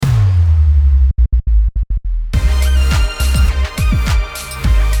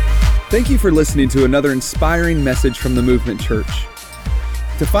Thank you for listening to another inspiring message from the Movement Church.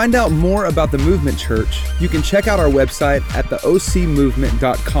 To find out more about the Movement Church, you can check out our website at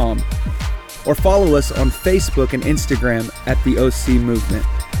theocmovement.com or follow us on Facebook and Instagram at the OC Movement.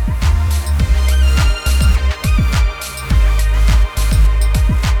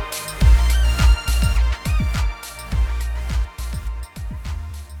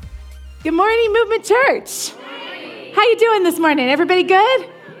 Good morning, Movement Church. How you doing this morning? Everybody good?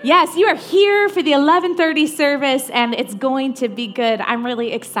 Yes, you are here for the 11:30 service, and it's going to be good. I'm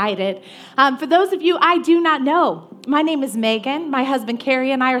really excited. For those of you I do not know, my name is Meghan. My husband, Carrie,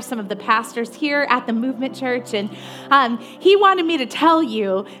 and I are some of the pastors here at the Movement Church, and he wanted me to tell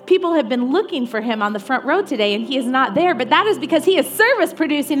you, people have been looking for him on the front row today, and he is not there, but that is because he is service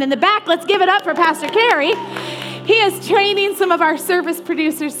producing in the back. Let's give it up for Pastor Carrie. He is training some of our service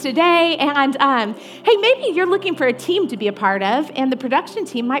producers today, and hey, maybe you're looking for a team to be a part of, and the production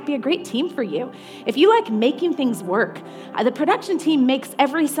team might be a great team for you. If you like making things work, the production team makes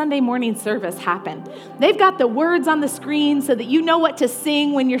every Sunday morning service happen. They've got the words on the screen so that you know what to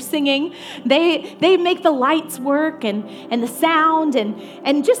sing when you're singing. They make the lights work and the sound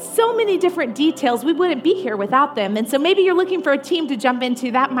and just so many different details. We wouldn't be here without them, and so maybe you're looking for a team to jump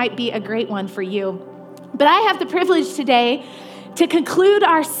into. That might be a great one for you. But I have the privilege today to conclude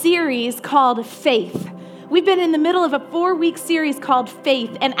our series called Faith. We've been in the middle of a 4-week series called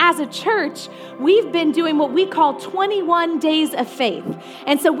Faith, and as a church, we've been doing what we call 21 days of faith.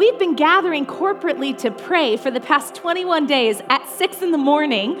 And so we've been gathering corporately to pray for the past 21 days at 6 in the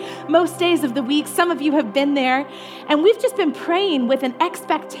morning, most days of the week. Some of you have been there, and we've just been praying with an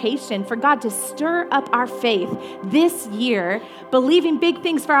expectation for God to stir up our faith this year, believing big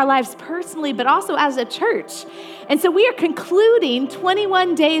things for our lives personally, but also as a church. And so we are concluding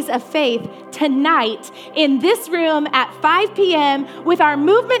 21 days of faith tonight in this room at 5 p.m. with our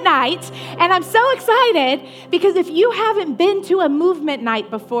movement night. And I'm so excited because if you haven't been to a movement night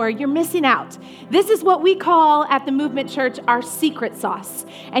before, you're missing out. This is what we call at the Movement Church our secret sauce,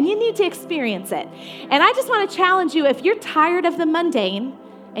 and you need to experience it. And I just want to challenge you, if you're tired of the mundane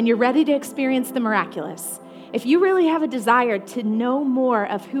and you're ready to experience the miraculous, if you really have a desire to know more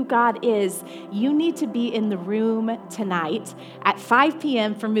of who God is, you need to be in the room tonight at 5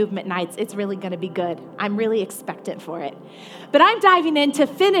 p.m. for Movement Nights. It's really going to be good. I'm really expectant for it. But I'm diving in to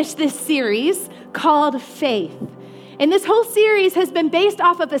finish this series called Faith. And this whole series has been based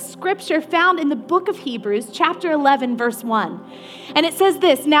off of a scripture found in the book of Hebrews, chapter 11, verse 1. And it says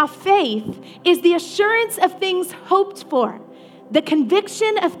this: "Now faith is the assurance of things hoped for, the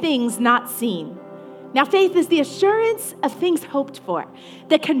conviction of things not seen." Now, faith is the assurance of things hoped for,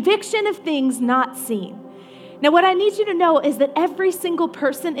 the conviction of things not seen. Now, what I need you to know is that every single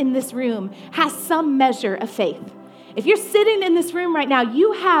person in this room has some measure of faith. If you're sitting in this room right now,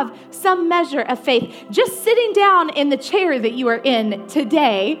 you have some measure of faith. Just sitting down in the chair that you are in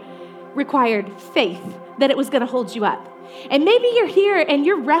today required faith that it was going to hold you up. And maybe you're here and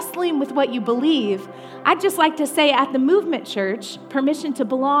you're wrestling with what you believe. I'd just like to say at the Movement Church, permission to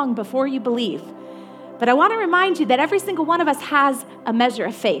belong before you believe. But I want to remind you that every single one of us has a measure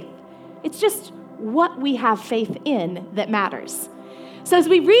of faith. It's just what we have faith in that matters. So as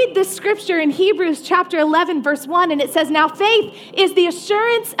we read this scripture in Hebrews chapter 11, verse 1, and it says, "Now faith is the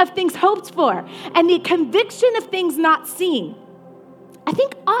assurance of things hoped for and the conviction of things not seen." I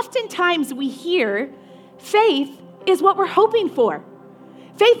think oftentimes we hear faith is what we're hoping for.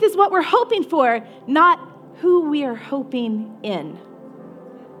 Faith is what we're hoping for, not who we are hoping in.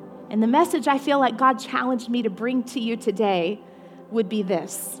 And the message I feel like God challenged me to bring to you today would be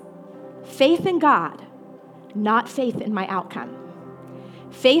this: faith in God, not faith in my outcome.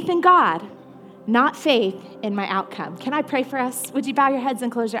 Faith in God, not faith in my outcome. Can I pray for us? Would you bow your heads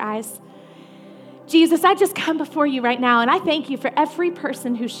and close your eyes? Jesus, I just come before you right now, and I thank you for every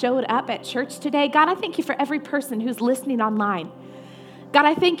person who showed up at church today. God, I thank you for every person who's listening online. God,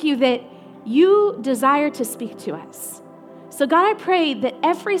 I thank you that you desire to speak to us. So God, I pray that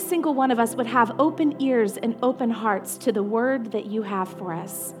every single one of us would have open ears and open hearts to the word that you have for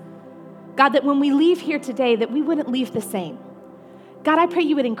us. God, that when we leave here today, that we wouldn't leave the same. God, I pray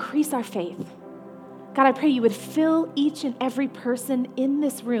you would increase our faith. God, I pray you would fill each and every person in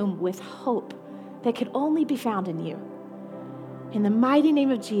this room with hope that could only be found in you. In the mighty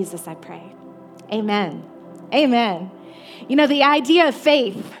name of Jesus, I pray. Amen. Amen. You know, the idea of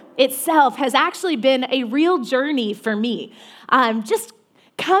faith itself has actually been a real journey for me. Just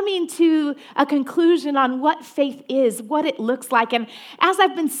coming to a conclusion on what faith is, what it looks like. And as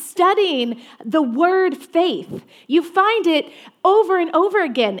I've been studying the word faith, you find it over and over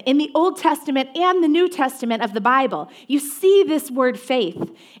again in the Old Testament and the New Testament of the Bible. You see this word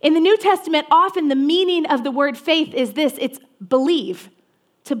faith. In the New Testament, often the meaning of the word faith is this: it's believe,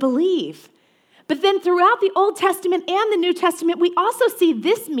 to believe. But then throughout the Old Testament and the New Testament, we also see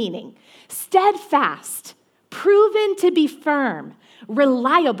this meaning: steadfast, proven to be firm,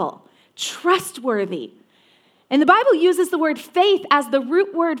 reliable, trustworthy. And the Bible uses the word faith as the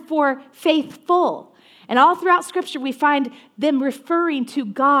root word for faithful. And all throughout Scripture, we find them referring to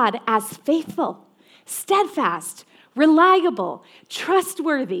God as faithful, steadfast, reliable,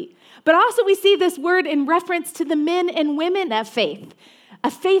 trustworthy. But also we see this word in reference to the men and women of faith: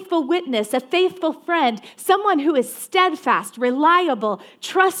 a faithful witness, a faithful friend, someone who is steadfast, reliable,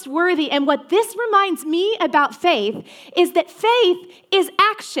 trustworthy. And what this reminds me about faith is that faith is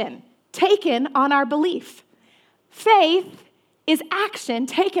action taken on our belief. Faith is action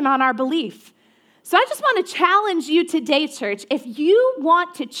taken on our belief. So I just want to challenge you today, church. If you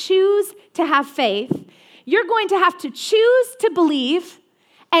want to choose to have faith, you're going to have to choose to believe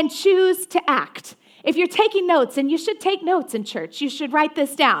and choose to act. If you're taking notes, and you should take notes in church, you should write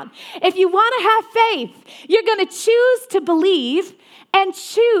this down. If you want to have faith, you're going to choose to believe and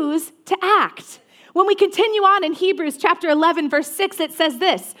choose to act. When we continue on in Hebrews chapter 11, verse 6, it says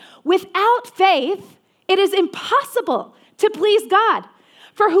this: without faith, it is impossible to please God.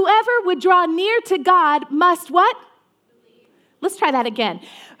 For whoever would draw near to God must what? Believe. Let's try that again.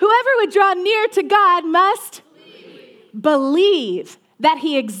 Whoever would draw near to God must believe that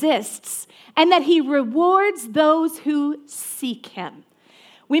he exists and that he rewards those who seek him.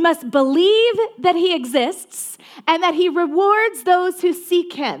 We must believe that he exists and that he rewards those who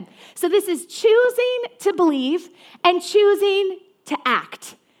seek him. So this is choosing to believe and choosing to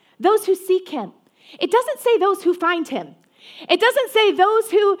act. Those who seek him. It doesn't say those who find him. It doesn't say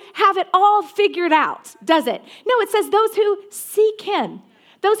those who have it all figured out, does it? No, it says those who seek him.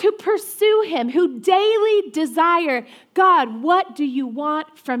 Those who pursue him, who daily desire, God, what do you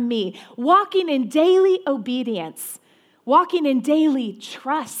want from me? Walking in daily obedience, walking in daily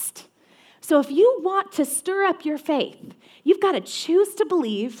trust. So if you want to stir up your faith, you've got to choose to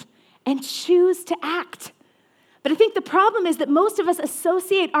believe and choose to act. But I think the problem is that most of us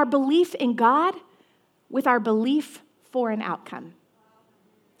associate our belief in God with our belief for an outcome.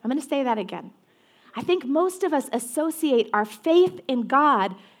 I'm going to say that again. I think most of us associate our faith in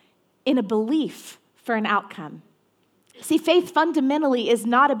God in a belief for an outcome. See, faith fundamentally is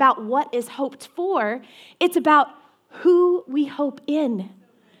not about what is hoped for. It's about who we hope in.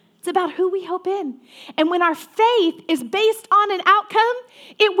 It's about who we hope in. And when our faith is based on an outcome,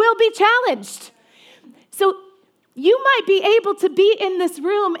 it will be challenged. So you might be able to be in this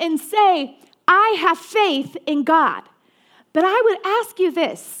room and say, I have faith in God. But I would ask you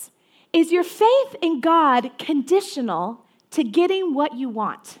this: is your faith in God conditional to getting what you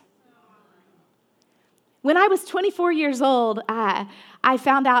want? When I was 24 years old, I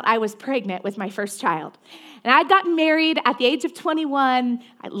found out I was pregnant with my first child. And I'd gotten married at the age of 21.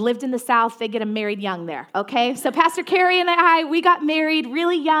 I lived in the South. They get them married young there, okay? So Pastor Carrie and we got married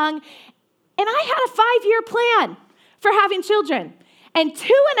really young. And I had a 5-year plan for having children. And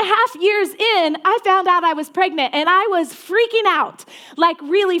 2.5 years in, I found out I was pregnant, and I was freaking out, like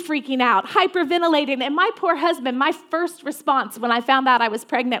really freaking out, hyperventilating. And my poor husband, my first response when I found out I was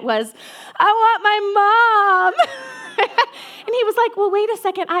pregnant was, I want my mom. And he was like, well, wait a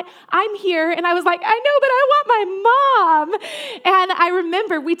second, I'm here. And I was like, I know, but I want my mom. And I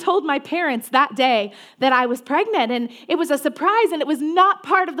remember we told my parents that day that I was pregnant, and it was a surprise, and it was not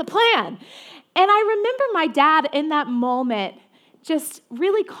part of the plan. And I remember my dad in that moment, just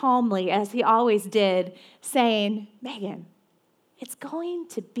really calmly, as he always did, saying, Meghan, it's going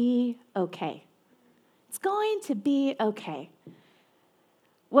to be okay. It's going to be okay.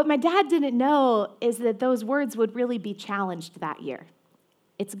 What my dad didn't know is that those words would really be challenged that year.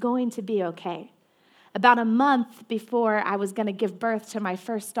 It's going to be okay. About a month before I was going to give birth to my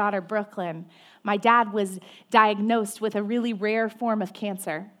first daughter, Brooklyn, my dad was diagnosed with a really rare form of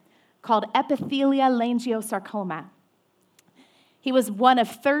cancer called epithelioleongsarcoma. He was one of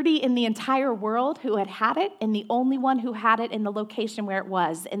 30 in the entire world who had it, and the only one who had it in the location where it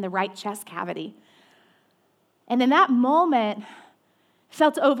was, in the right chest cavity. And in that moment, it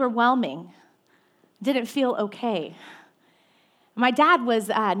felt overwhelming. Didn't feel okay. My dad was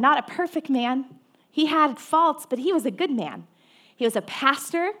not a perfect man. He had faults, but he was a good man. He was a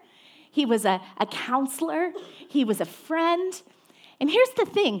pastor. He was a counselor. He was a friend. And here's the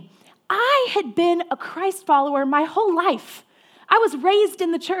thing. I had been a Christ follower my whole life. I was raised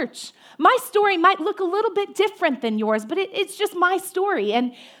in the church. My story might look a little bit different than yours, but it's just my story.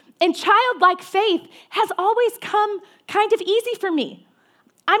 And childlike faith has always come kind of easy for me.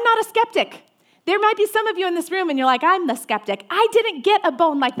 I'm not a skeptic. There might be some of you in this room and you're like, I'm the skeptic. I didn't get a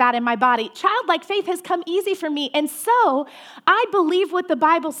bone like that in my body. Childlike faith has come easy for me. And so I believe what the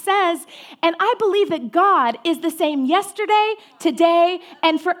Bible says, and I believe that God is the same yesterday, today,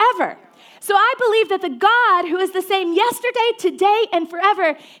 and forever. So I believe that the God who is the same yesterday, today, and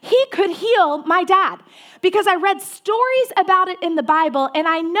forever, he could heal my dad. Because I read stories about it in the Bible, and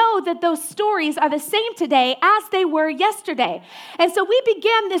I know that those stories are the same today as they were yesterday. And so we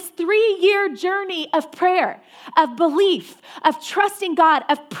began this 3-year journey of prayer, of belief, of trusting God,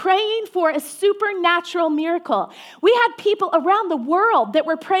 of praying for a supernatural miracle. We had people around the world that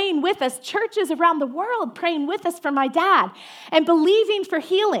were praying with us, churches around the world praying with us for my dad, and believing for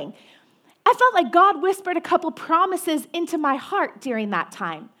healing. I felt like God whispered a couple promises into my heart during that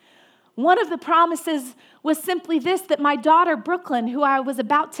time. One of the promises was simply this, that my daughter, Brooklyn, who I was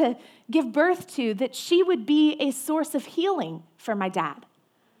about to give birth to, that she would be a source of healing for my dad.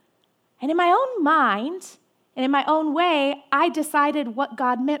 And in my own mind and in my own way, I decided what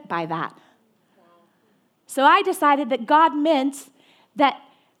God meant by that. So I decided that God meant that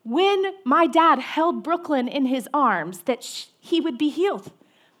when my dad held Brooklyn in his arms, that he would be healed.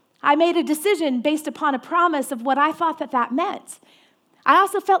 I made a decision based upon a promise of what I thought that meant. I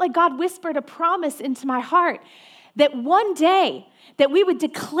also felt like God whispered a promise into my heart that one day that we would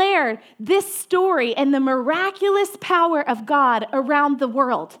declare this story and the miraculous power of God around the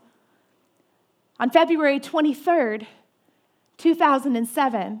world. On February 23rd,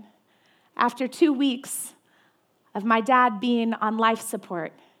 2007, after 2 weeks of my dad being on life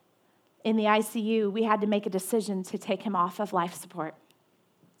support in the ICU, we had to make a decision to take him off of life support.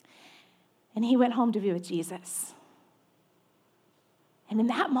 And he went home to be with Jesus. And in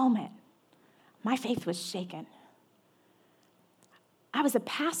that moment, my faith was shaken. I was a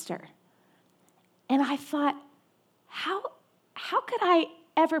pastor, and I thought, how could I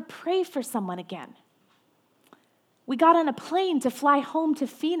ever pray for someone again? We got on a plane to fly home to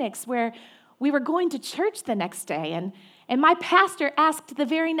Phoenix, where we were going to church the next day, and my pastor asked the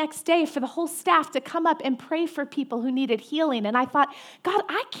very next day for the whole staff to come up and pray for people who needed healing. And I thought, God,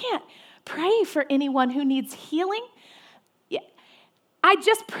 I can't pray for anyone who needs healing. I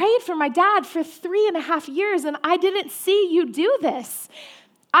just prayed for my dad for 3.5 years, and I didn't see you do this.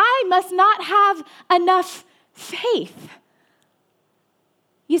 I must not have enough faith.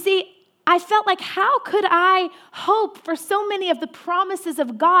 You see, I felt like, how could I hope for so many of the promises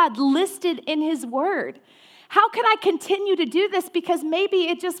of God listed in his word? How could I continue to do this? Because maybe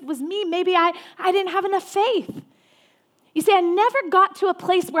it just was me. Maybe I didn't have enough faith. You see, I never got to a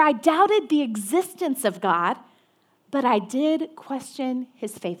place where I doubted the existence of God, but I did question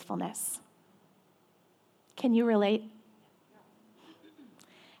his faithfulness. Can you relate?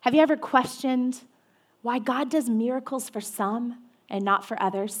 Have you ever questioned why God does miracles for some and not for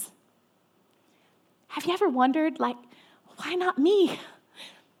others? Have you ever wondered, why not me?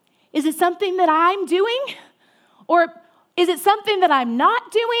 Is it something that I'm doing? Or is it something that I'm not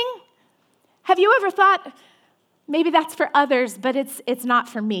doing? Have you ever thought, maybe that's for others, but it's not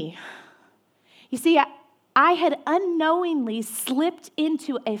for me? You see, I had unknowingly slipped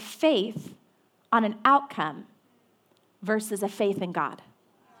into a faith on an outcome versus a faith in God.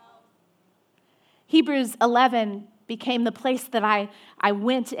 Hebrews 11 became the place that I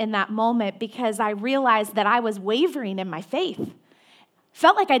went in that moment because I realized that I was wavering in my faith.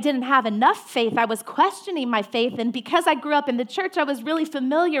 Felt like I didn't have enough faith. I was questioning my faith. And because I grew up in the church, I was really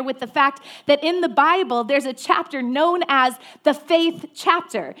familiar with the fact that in the Bible, there's a chapter known as the faith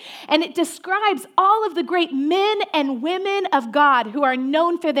chapter. And it describes all of the great men and women of God who are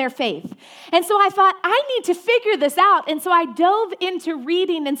known for their faith. And so I thought, I need to figure this out. And so I dove into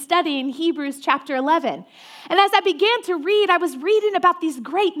reading and studying Hebrews chapter 11. And as I began to read, I was reading about these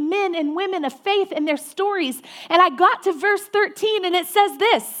great men and women of faith and their stories. And I got to verse 13, and it says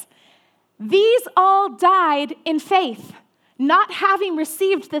this: "These all died in faith, not having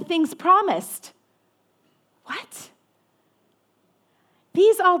received the things promised." What?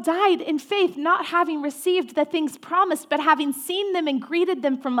 These all died in faith, not having received the things promised, but having seen them and greeted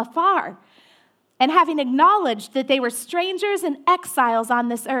them from afar, and having acknowledged that they were strangers and exiles on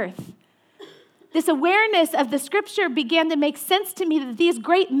this earth. This awareness of the scripture began to make sense to me that these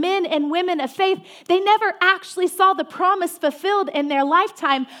great men and women of faith, they never actually saw the promise fulfilled in their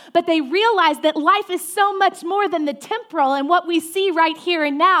lifetime, but they realized that life is so much more than the temporal and what we see right here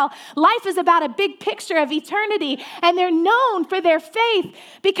and now. Life is about a big picture of eternity, and they're known for their faith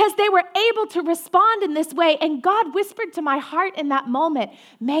because they were able to respond in this way. And God whispered to my heart in that moment,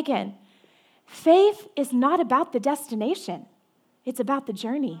 Meghan, faith is not about the destination. It's about the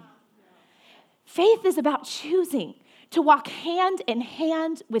journey. Faith is about choosing to walk hand in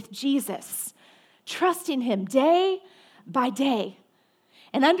hand with Jesus, trusting him day by day,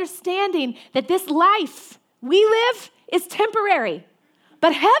 and understanding that this life we live is temporary,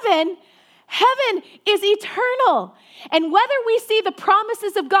 but heaven is eternal. And whether we see the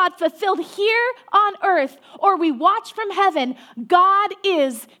promises of God fulfilled here on earth or we watch from heaven, God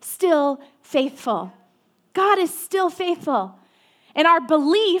is still faithful. God is still faithful. And our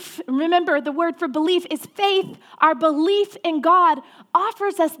belief, remember the word for belief is faith, our belief in God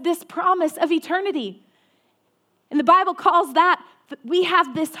offers us this promise of eternity. And the Bible calls that we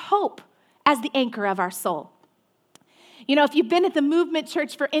have this hope as the anchor of our soul. You know, if you've been at the Movement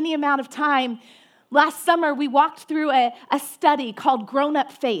Church for any amount of time, last summer we walked through a study called Grown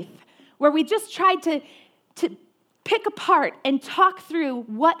Up Faith, where we just tried to pick apart and talk through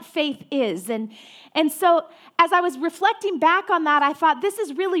what faith is. And so as I was reflecting back on that, I thought this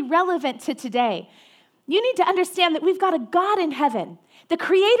is really relevant to today. You need to understand that we've got a God in heaven, the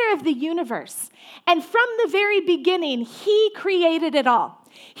creator of the universe. And from the very beginning, he created it all.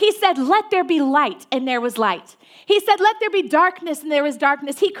 He said, let there be light, and there was light. He said, let there be darkness, and there was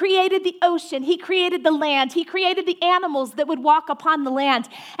darkness. He created the ocean. He created the land. He created the animals that would walk upon the land.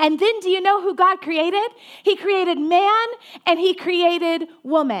 And then do you know who God created? He created man, and he created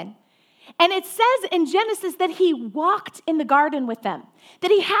woman. And it says in Genesis that he walked in the garden with them,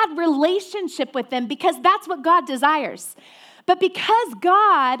 that he had relationship with them because that's what God desires. But because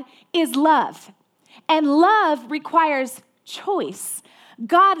God is love, and love requires choice,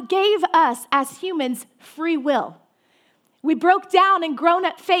 God gave us as humans free will. We broke down in grown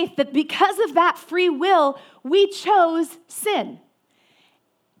up faith that because of that free will, we chose sin.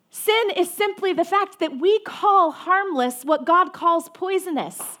 Sin is simply the fact that we call harmless what God calls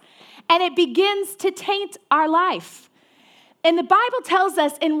poisonous, and it begins to taint our life. And the Bible tells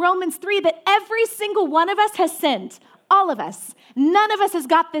us in Romans 3 that every single one of us has sinned, all of us. None of us has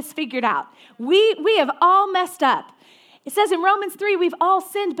got this figured out. We have all messed up. It says in Romans 3, we've all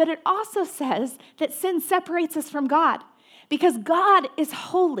sinned, but it also says that sin separates us from God because God is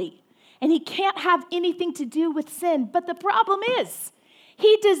holy and he can't have anything to do with sin. But the problem is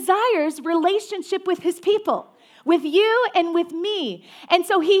he desires relationship with his people, with you and with me. And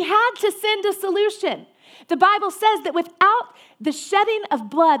so he had to send a solution. The Bible says that without the shedding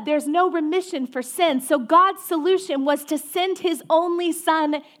of blood, there's no remission for sin. So God's solution was to send his only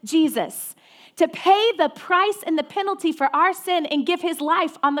son, Jesus, to pay the price and the penalty for our sin and give his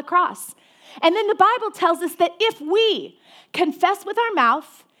life on the cross. And then the Bible tells us that if we confess with our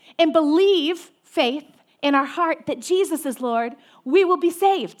mouth and believe faith in our heart that Jesus is Lord, we will be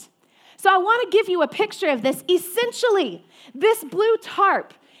saved. So I want to give you a picture of this. Essentially, this blue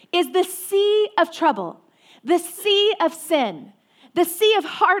tarp is the sea of trouble, the sea of sin, the sea of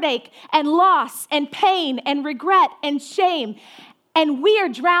heartache and loss and pain and regret and shame. And we are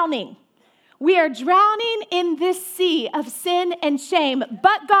drowning. We are drowning in this sea of sin and shame.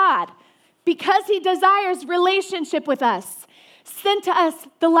 But God, because he desires relationship with us, sent to us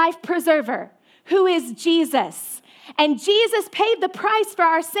the life preserver, who is Jesus. And Jesus paid the price for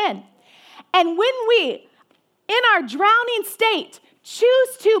our sin. And when we, in our drowning state,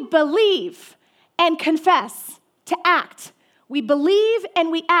 choose to believe and confess, to act, we believe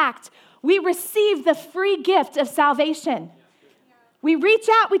and we act, we receive the free gift of salvation. We reach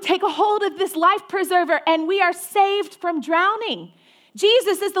out, we take a hold of this life preserver, and we are saved from drowning.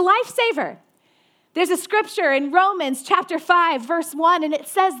 Jesus is the lifesaver. There's a scripture in Romans chapter 5, verse 1, and it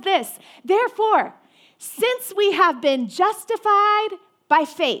says this, therefore, since we have been justified by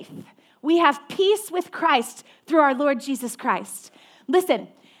faith, we have peace with Christ through our Lord Jesus Christ. Listen,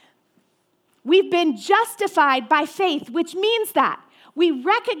 we've been justified by faith, which means that we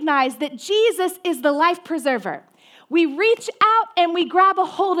recognize that Jesus is the life preserver. We reach out and we grab a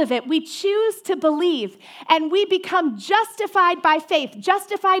hold of it. We choose to believe and we become justified by faith.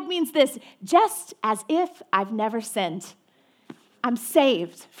 Justified means this, just as if I've never sinned. I'm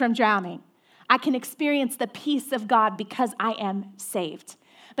saved from drowning. I can experience the peace of God because I am saved.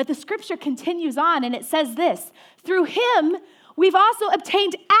 But the scripture continues on and it says this, through him we've also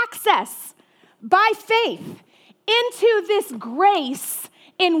obtained access by faith into this grace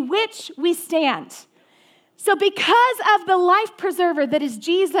in which we stand. So because of the life preserver that is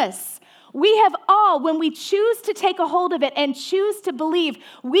Jesus, we have all, when we choose to take a hold of it and choose to believe,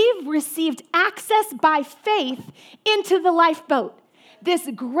 we've received access by faith into the lifeboat. This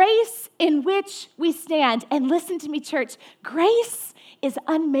grace in which we stand. And listen to me, church, grace is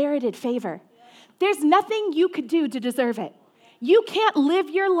unmerited favor. There's nothing you could do to deserve it. You can't live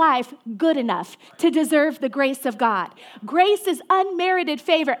your life good enough to deserve the grace of God. Grace is unmerited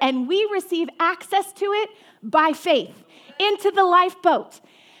favor, and we receive access to it by faith into the lifeboat.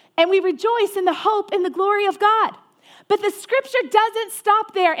 And we rejoice in the hope and the glory of God. But the scripture doesn't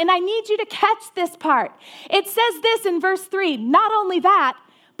stop there, and I need you to catch this part. It says this in verse 3, not only that,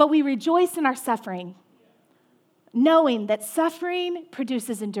 but we rejoice in our suffering, knowing that suffering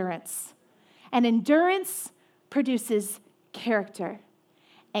produces endurance, and endurance produces character,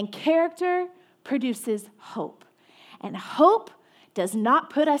 and character produces hope. And hope does not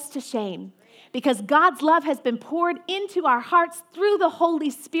put us to shame, because God's love has been poured into our hearts through the Holy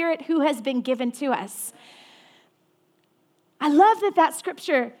Spirit who has been given to us. I love that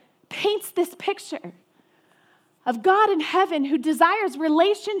scripture paints this picture of God in heaven who desires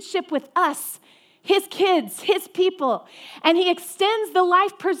relationship with us, his kids, his people, and he extends the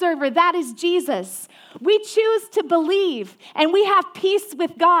life preserver, that is Jesus. We choose to believe, and we have peace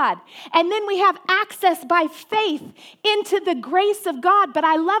with God, and then we have access by faith into the grace of God. But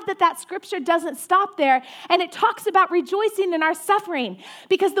I love that scripture doesn't stop there, and it talks about rejoicing in our suffering,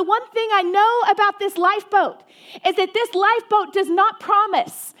 because the one thing I know about this lifeboat is that this lifeboat does not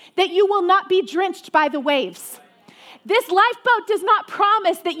promise that you will not be drenched by the waves. This lifeboat does not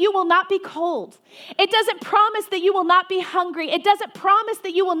promise that you will not be cold. It doesn't promise that you will not be hungry. It doesn't promise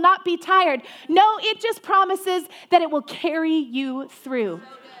that you will not be tired. No, it just promises that it will carry you through.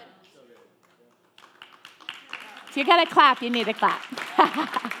 If you're going to clap, you need to clap.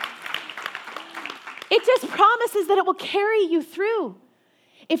 It just promises that it will carry you through.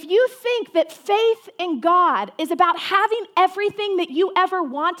 If you think that faith in God is about having everything that you ever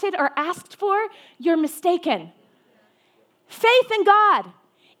wanted or asked for, you're mistaken. Faith in God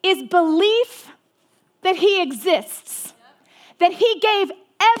is belief that he exists, that he gave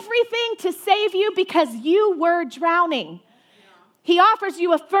everything to save you because you were drowning. He offers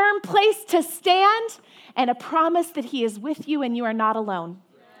you a firm place to stand and a promise that he is with you and you are not alone.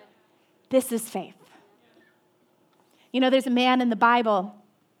 This is faith. You know, there's a man in the Bible,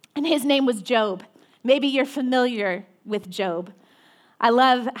 and his name was Job. Maybe you're familiar with Job. I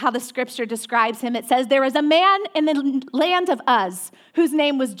love how the scripture describes him. It says, there was a man in the land of Uz whose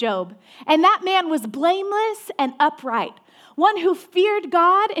name was Job. And that man was blameless and upright, one who feared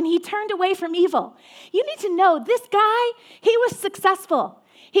God, and he turned away from evil. You need to know this guy, he was successful.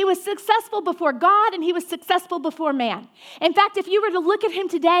 He was successful before God, and he was successful before man. In fact, if you were to look at him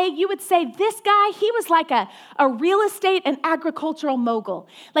today, you would say this guy, he was like a real estate and agricultural mogul.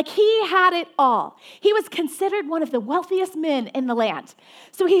 Like he had it all. He was considered one of the wealthiest men in the land.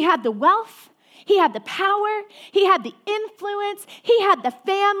 So he had the wealth, he had the power, he had the influence, he had the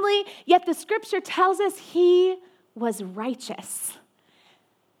family, yet the scripture tells us he was righteous.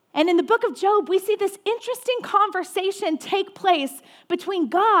 And in the book of Job, we see this interesting conversation take place between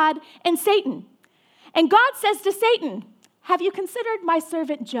God and Satan. And God says to Satan, have you considered my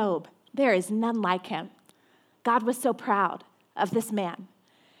servant Job? There is none like him. God was so proud of this man.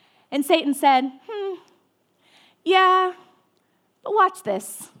 And Satan said, yeah, but watch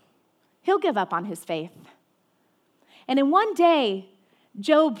this. He'll give up on his faith. And in one day,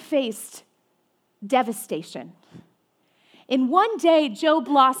 Job faced devastation. In one day, Job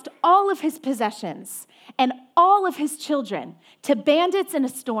lost all of his possessions and all of his children to bandits in a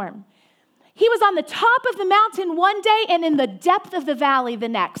storm. He was on the top of the mountain one day and in the depth of the valley the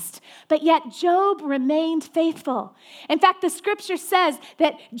next. But yet Job remained faithful. In fact, the scripture says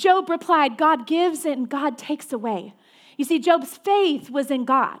that Job replied, God gives and God takes away. You see, Job's faith was in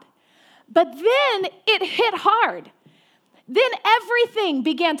God. But then it hit hard. Then everything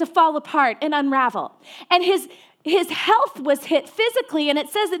began to fall apart and unravel. And his health was hit physically, and it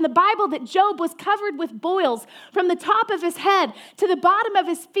says in the Bible that Job was covered with boils from the top of his head to the bottom of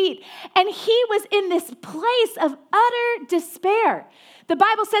his feet, and he was in this place of utter despair. The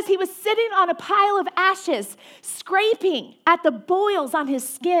Bible says he was sitting on a pile of ashes, scraping at the boils on his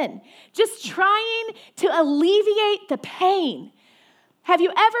skin, just trying to alleviate the pain. Have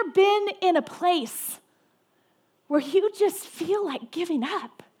you ever been in a place where you just feel like giving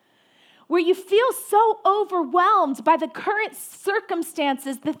up? where you feel so overwhelmed by the current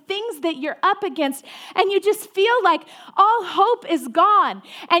circumstances, the things that you're up against, and you just feel like all hope is gone,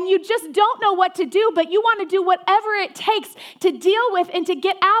 and you just don't know what to do, but you want to do whatever it takes to deal with and to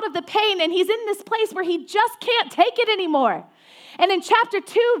get out of the pain, and he's in this place where he just can't take it anymore. And in chapter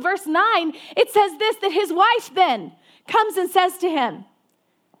 2, verse 9, it says this, that his wife then comes and says to him,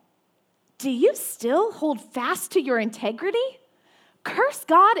 "Do you still hold fast to your integrity? Curse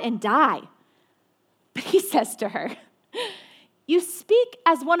God and die." But he says to her, "You speak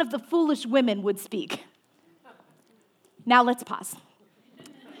as one of the foolish women would speak." Now let's pause.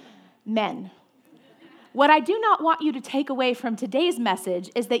 Men, what I do not want you to take away from today's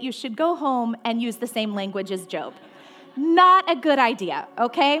message is that you should go home and use the same language as Job. Not a good idea,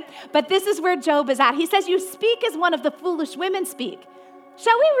 okay? But this is where Job is at. He says, "You speak as one of the foolish women speak.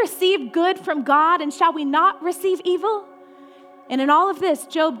 Shall we receive good from God, and shall we not receive evil?" And in all of this,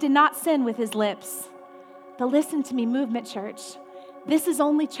 Job did not sin with his lips. But listen to me, Movement Church. This is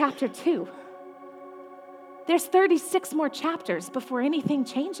only chapter 2. There's 36 more chapters before anything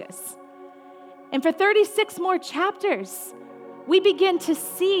changes. And for 36 more chapters, we begin to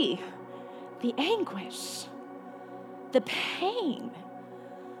see the anguish, the pain,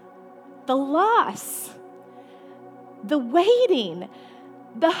 the loss, the waiting,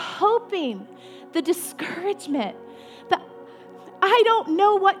 the hoping, the discouragement, the I don't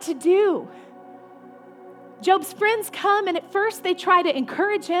know what to do. Job's friends come, and at first they try to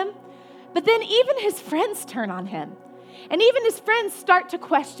encourage him, but then even his friends turn on him. And even his friends start to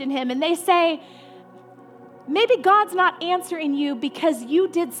question him, and they say, maybe God's not answering you because you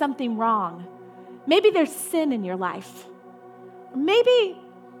did something wrong. Maybe there's sin in your life. Maybe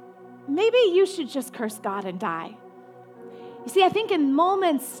you should just curse God and die. You see, I think in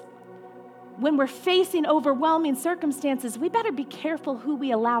moments when we're facing overwhelming circumstances, we better be careful who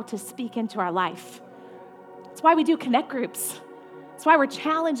we allow to speak into our life. That's why we do connect groups. That's why we're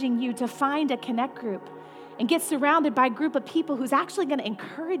challenging you to find a connect group and get surrounded by a group of people who's actually going to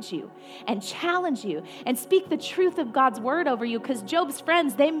encourage you and challenge you and speak the truth of God's word over you, because Job's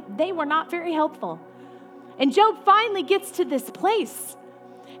friends, they were not very helpful. And Job finally gets to this place.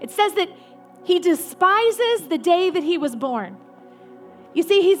 It says that he despises the day that he was born. You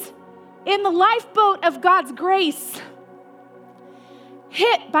see, he's in the lifeboat of God's grace,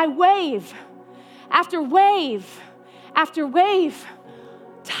 hit by wave after wave after wave,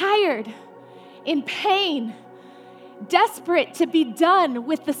 tired, in pain, desperate to be done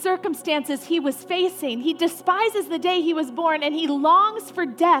with the circumstances he was facing. He despises the day he was born, and he longs for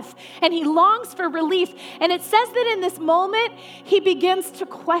death, and he longs for relief. And it says that in this moment, he begins to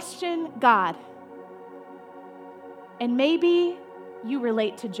question God. And maybe you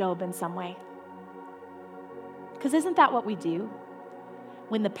relate to Job in some way. Because isn't that what we do?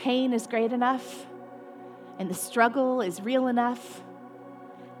 When the pain is great enough and the struggle is real enough,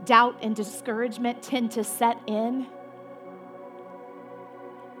 doubt and discouragement tend to set in,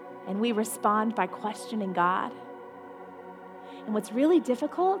 and we respond by questioning God. And what's really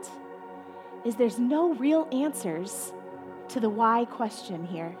difficult is there's no real answers to the why question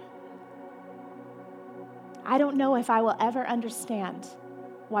here. I don't know if I will ever understand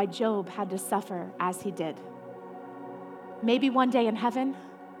why Job had to suffer as he did. Maybe one day in heaven,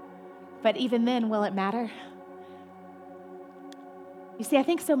 but even then, will it matter? You see, I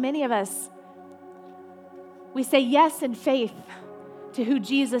think so many of us, we say yes in faith to who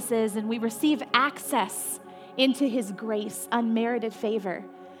Jesus is, and we receive access into his grace, unmerited favor.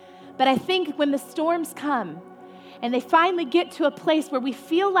 But I think when the storms come and they finally get to a place where we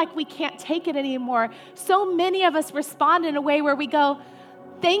feel like we can't take it anymore, so many of us respond in a way where we go,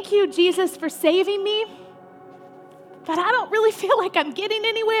 "Thank you, Jesus, for saving me, but I don't really feel like I'm getting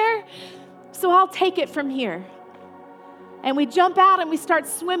anywhere, so I'll take it from here." And we jump out and we start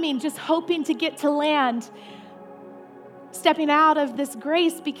swimming, just hoping to get to land, stepping out of this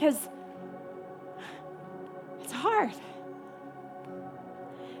grace because it's hard.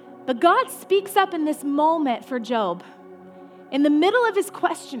 But God speaks up in this moment for Job. In the middle of his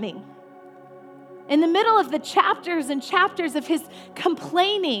questioning, in the middle of the chapters and chapters of his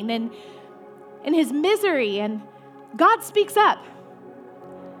complaining and his misery, and God speaks up.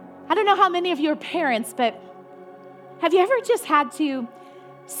 I don't know how many of you are parents, but have you ever just had to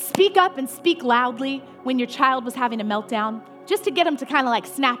speak up and speak loudly when your child was having a meltdown, just to get them to kind of like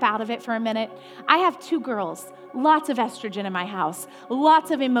snap out of it for a minute? I have 2 girls, lots of estrogen in my house, lots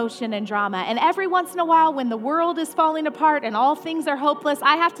of emotion and drama. And every once in a while, when the world is falling apart and all things are hopeless,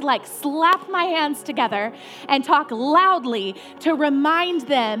 I have to like slap my hands together and talk loudly to remind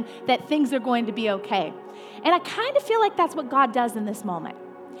them that things are going to be okay. And I kind of feel like that's what God does in this moment.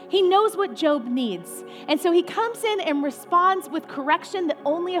 He knows what Job needs. And so he comes in and responds with correction that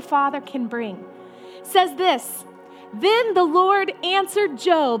only a father can bring. Says this, "Then the Lord answered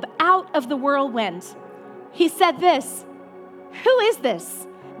Job out of the whirlwind. He said this, 'Who is this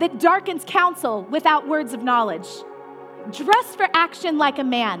that darkens counsel without words of knowledge? Dress for action like a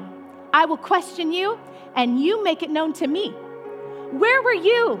man. I will question you, and you make it known to me. Where were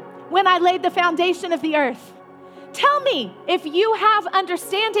you when I laid the foundation of the earth? Tell me if you have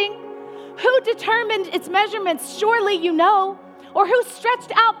understanding. Who determined its measurements? Surely you know. Or who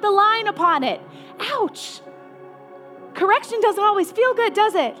stretched out the line upon it?'" Ouch. Correction doesn't always feel good,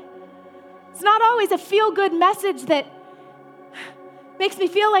 does it? It's not always a feel-good message that makes me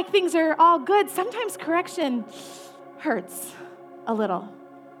feel like things are all good. Sometimes correction hurts a little.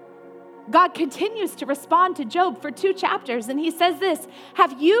 God continues to respond to Job for 2 chapters, and he says this,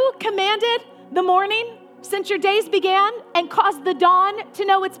 "Have you commanded the morning since your days began and caused the dawn to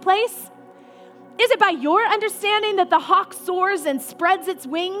know its place? Is it by your understanding that the hawk soars and spreads its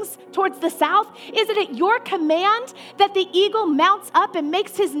wings towards the south? Is it at your command that the eagle mounts up and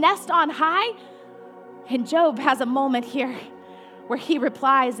makes his nest on high?" And Job has a moment here where he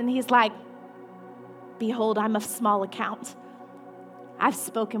replies and he's like, "Behold, I'm of small account. I've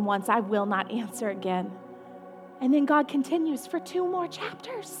spoken once, I will not answer again." And then God continues for 2 more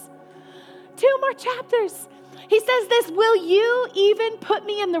chapters. 2 more chapters. He says this, "Will you even put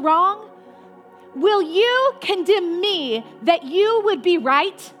me in the wrong? Will you condemn me that you would be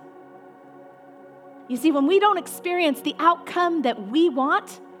right?" You see, when we don't experience the outcome that we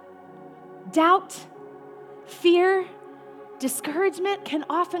want, doubt, fear, discouragement can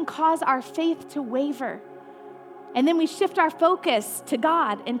often cause our faith to waver. And then we shift our focus to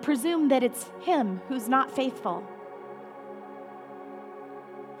God and presume that it's Him who's not faithful.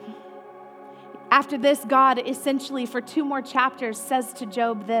 After this, God essentially for 2 more chapters says to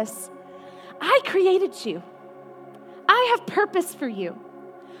Job this, "I created you. I have purpose for you.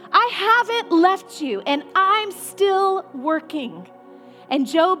 I haven't left you, and I'm still working." And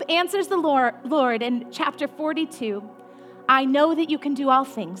Job answers the Lord in chapter 42, "I know that you can do all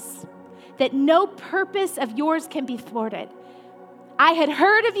things, that no purpose of yours can be thwarted. I had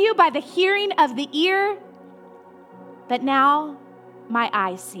heard of you by the hearing of the ear, but now my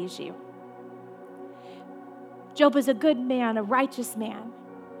eye sees you." Job is a good man, a righteous man,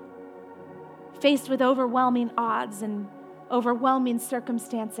 faced with overwhelming odds and overwhelming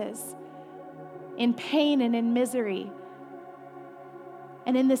circumstances, in pain and in misery.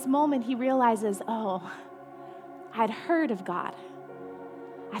 And in this moment, he realizes, oh, I'd heard of God.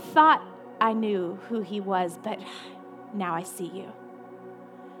 I thought I knew who He was, but now I see you.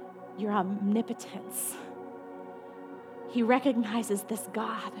 Your omnipotence. He recognizes this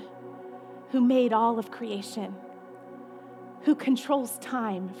God who made all of creation, who controls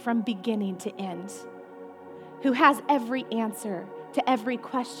time from beginning to end, who has every answer to every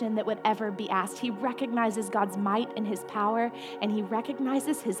question that would ever be asked. He recognizes God's might and His power, and he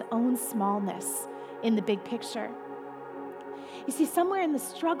recognizes his own smallness in the big picture. You see, somewhere in the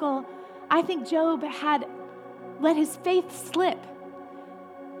struggle, I think Job had let his faith slip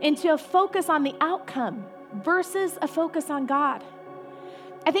into a focus on the outcome versus a focus on God.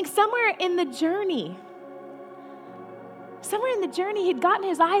 I think somewhere in the journey, he'd gotten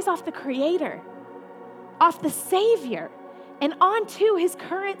his eyes off the Creator, off the Savior, and onto his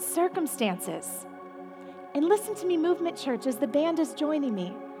current circumstances. And listen to me, Movement Church, as the band is joining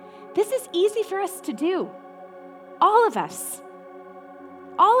me. This is easy for us to do. All of us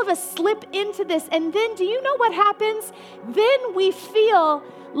slip into this. And then do you know what happens? Then we feel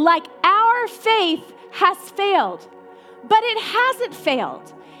like our faith has failed. But it hasn't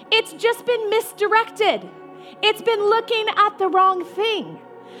failed. It's just been misdirected. It's been looking at the wrong thing.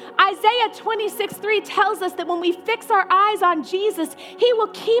 Isaiah 26:3 tells us that when we fix our eyes on Jesus, He will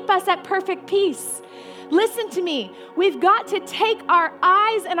keep us at perfect peace. Listen to me. We've got to take our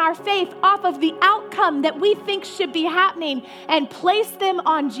eyes and our faith off of the outcome that we think should be happening and place them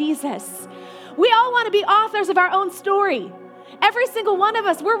on Jesus. We all want to be authors of our own story. Every single one of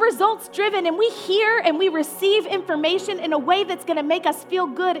us, we're results driven, and we hear and we receive information in a way that's going to make us feel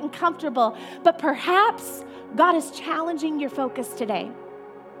good and comfortable. But perhaps God is challenging your focus today.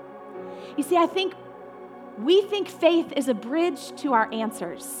 You see, we think faith is a bridge to our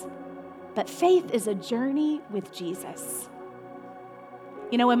answers, but faith is a journey with Jesus.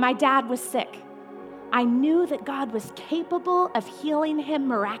 You know, when my dad was sick, I knew that God was capable of healing him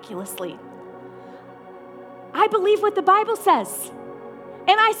miraculously. I believe what the Bible says,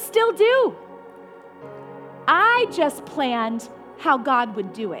 and I still do. I just planned how God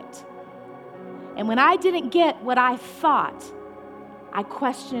would do it. And when I didn't get what I thought, I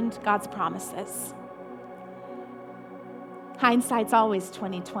questioned God's promises. Hindsight's always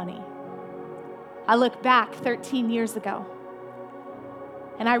 20/20. I look back 13 years ago,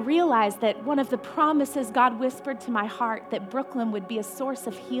 and I realized that one of the promises God whispered to my heart, that Brooklyn would be a source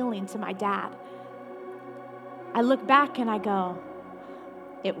of healing to my dad. I look back and I go,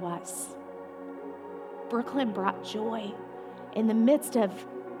 it was. Brooklyn brought joy in the midst of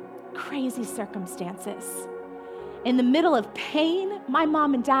crazy circumstances. In the middle of pain, my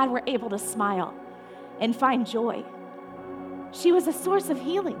mom and dad were able to smile and find joy. She was a source of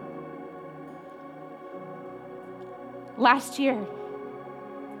healing. Last year,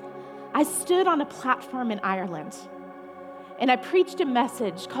 I stood on a platform in Ireland, and I preached a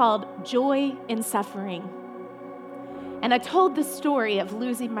message called Joy in Suffering. And I told the story of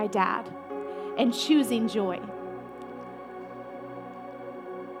losing my dad and choosing joy.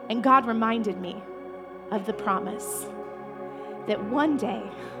 And God reminded me of the promise that one day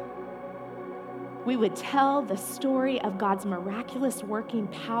we would tell the story of God's miraculous working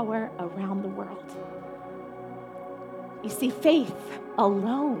power around the world. You see, faith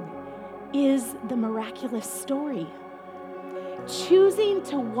alone is the miraculous story. Choosing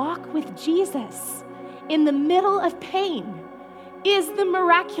to walk with Jesus in the middle of pain is the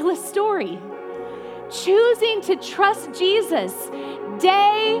miraculous story. Choosing to trust Jesus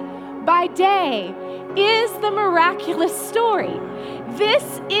day by day is the miraculous story.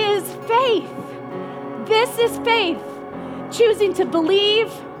 This is faith. This is faith. Choosing to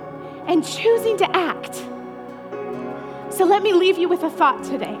believe and choosing to act. So let me leave you with a thought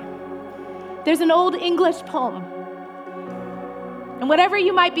today. There's an old English poem. And whatever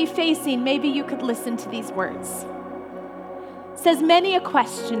you might be facing, maybe you could listen to these words. It says, many a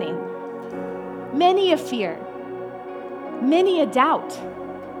questioning, many a fear, many a doubt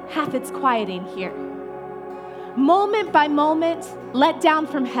hath its quieting here. Moment by moment, let down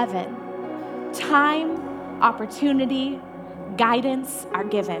from heaven, time, opportunity, guidance are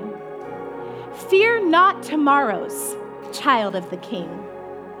given. Fear not tomorrows, child of the King.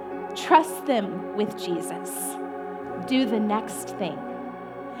 Trust them with Jesus. Do the next thing.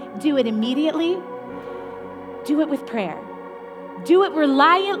 Do it immediately. Do it with prayer. Do it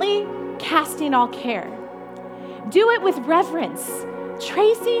reliantly, casting all care. Do it with reverence,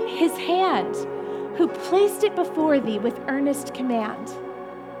 tracing his hand, who placed it before thee with earnest command.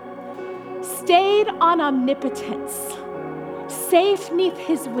 Stayed on omnipotence, safe 'neath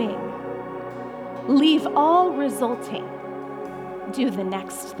his wing. Leave all resulting, do the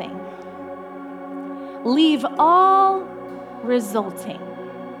next thing. Leave all resulting,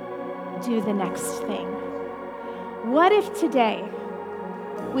 do the next thing. What if today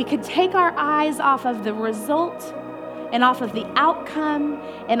we could take our eyes off of the result and off of the outcome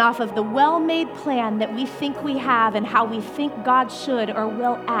and off of the well-made plan that we think we have and how we think God should or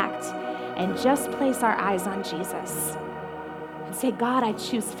will act, and just place our eyes on Jesus and say, God, I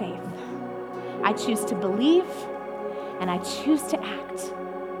choose faith. I choose to believe, and I choose to act.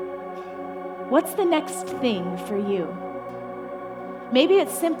 What's the next thing for you? Maybe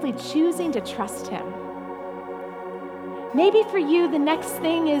it's simply choosing to trust him. Maybe for you, the next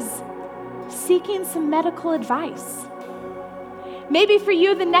thing is seeking some medical advice. Maybe for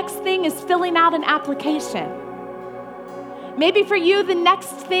you, the next thing is filling out an application. Maybe for you, the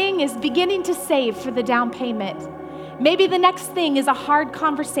next thing is beginning to save for the down payment. Maybe the next thing is a hard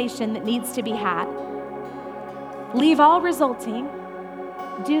conversation that needs to be had. Leave all resulting,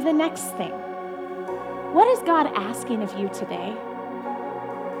 do the next thing. What is God asking of you today?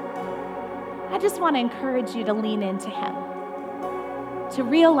 I just want to encourage you to lean into him, to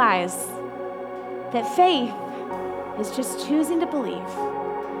realize that faith is just choosing to believe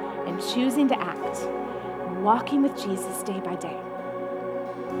and choosing to act, and walking with Jesus day by day.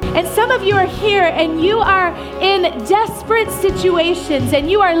 And some of you are here and you are in desperate situations and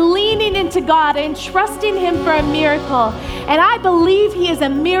you are leaning into God and trusting him for a miracle. And I believe he is a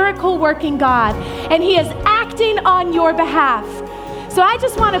miracle working God and he is acting on your behalf. So I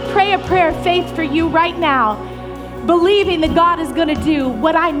just want to pray a prayer of faith for you right now, believing that God is going to do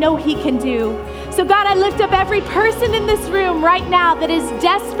what I know he can do. So God, I lift up every person in this room right now that is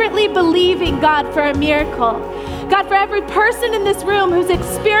desperately believing God for a miracle. God, for every person in this room who's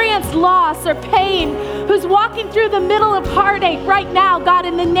experienced loss or pain, who's walking through the middle of heartache right now, God,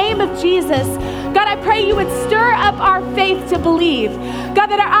 in the name of Jesus, God, I pray you would stir up our faith to believe. God,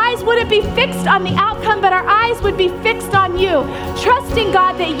 that our eyes wouldn't be fixed on the outcome, but our eyes would be fixed on you, trusting,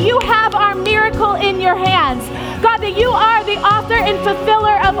 God, that you have our miracle in your hands. God, that you are the author and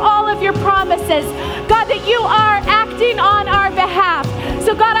fulfiller of all of your promises. God, that you are acting on our behalf.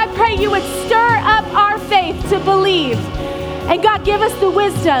 So God, I pray you would stir up our faith to believe. And God, give us the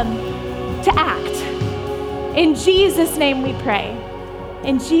wisdom to act. In Jesus' name we pray.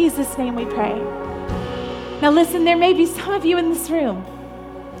 In Jesus' name we pray. Now listen, there may be some of you in this room,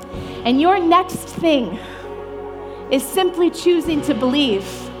 and your next thing is simply choosing to believe.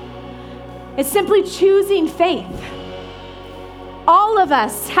 It's simply choosing faith. All of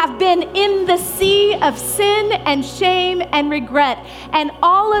us have been in the sea of sin and shame and regret, and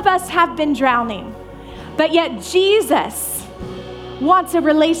all of us have been drowning. But yet Jesus wants a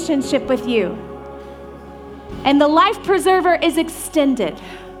relationship with you. And the life preserver is extended.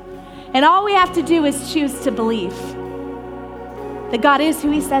 And all we have to do is choose to believe that God is who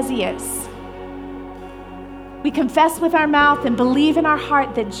he says he is. We confess with our mouth and believe in our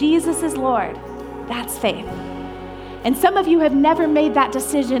heart that Jesus is Lord. That's faith. And some of you have never made that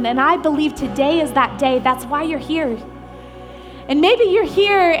decision, and I believe today is that day. That's why you're here. And maybe you're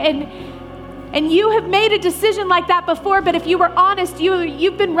here and you have made a decision like that before, but if you were honest,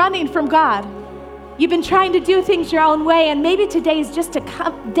 you've been running from God. You've been trying to do things your own way, and maybe today is just a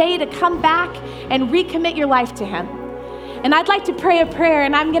day to come back and recommit your life to him. And I'd like to pray a prayer,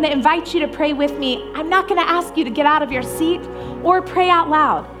 and I'm going to invite you to pray with me. I'm not going to ask you to get out of your seat or pray out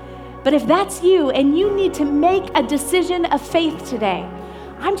loud. But if that's you and you need to make a decision of faith today,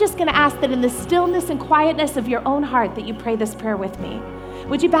 I'm just going to ask that in the stillness and quietness of your own heart that you pray this prayer with me.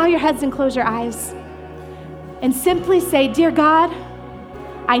 Would you bow your heads and close your eyes? And simply say, "Dear God,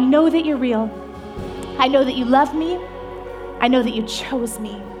 I know that you're real. I know that you love me. I know that you chose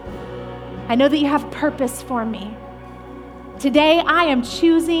me. I know that you have purpose for me. Today, I am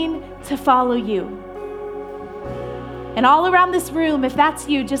choosing to follow you." And all around this room, if that's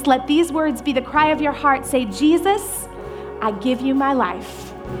you, just let these words be the cry of your heart. Say, "Jesus, I give you my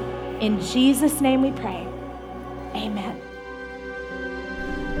life." In Jesus' name we pray. Amen.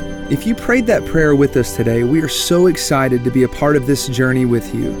 If you prayed that prayer with us today, we are so excited to be a part of this journey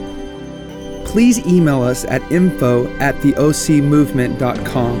with you. Please email us at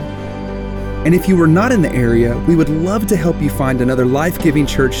info@theocmovement.com. And if you were not in the area, we would love to help you find another life-giving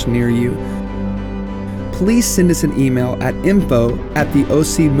church near you. Please send us an email at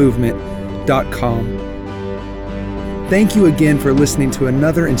info@theocmovement.com. Thank you again for listening to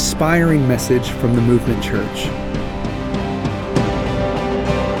another inspiring message from the Movement Church.